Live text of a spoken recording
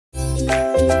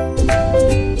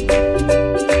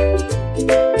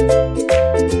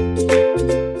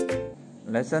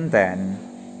Lesson 10.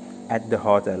 At the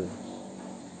hotel.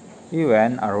 We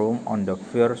rent a room on the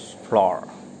first floor,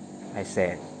 I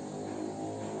said.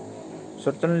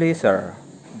 Certainly, sir,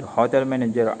 the hotel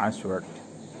manager answered.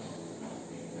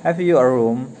 Have you a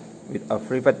room with a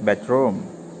private bedroom?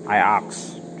 I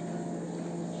asked.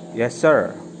 Yes,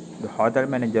 sir, the hotel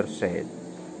manager said.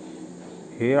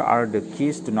 Here are the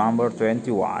keys to number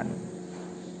 21.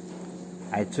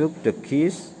 I took the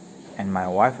keys and my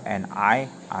wife and I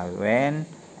went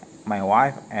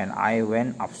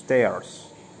upstairs.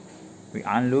 We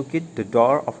unlocked the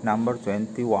door of number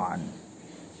 21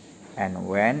 and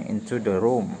went into the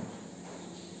room.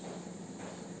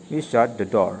 We shut the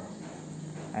door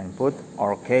and put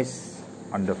our keys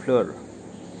on the floor.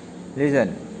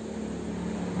 Listen,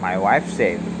 my wife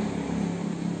said.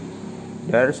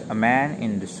 There's a man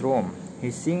in this room.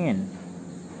 He's singing.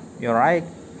 You're right,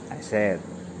 I said.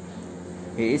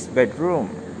 He is bedroom.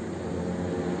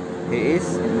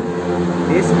 He's in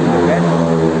the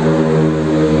bedroom.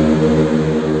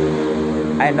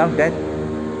 I knocked at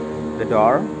the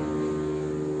door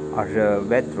of the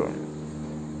bedroom.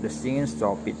 The singing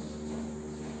stopped.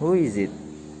 Who is it?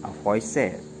 A voice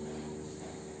said.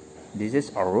 This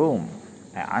is our room,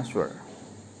 I answered.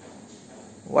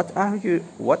 What are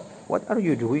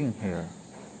you doing here?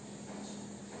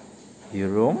 Your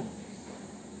room?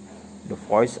 The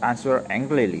voice answered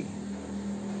angrily.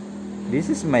 This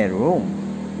is my room.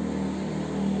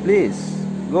 Please,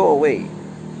 go away.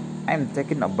 I'm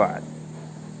taking a bath.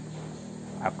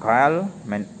 I called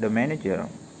the manager,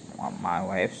 my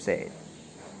wife said.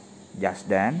 Just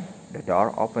then, the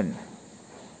door opened,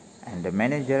 and the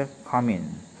manager came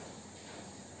in.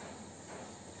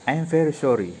 I'm very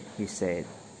sorry, he said.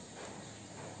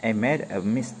 I made a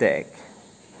mistake.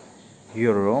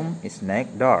 Your room is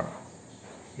next door.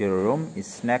 Your room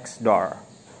is next door.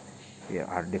 Here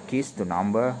are the keys to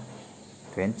number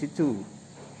 22.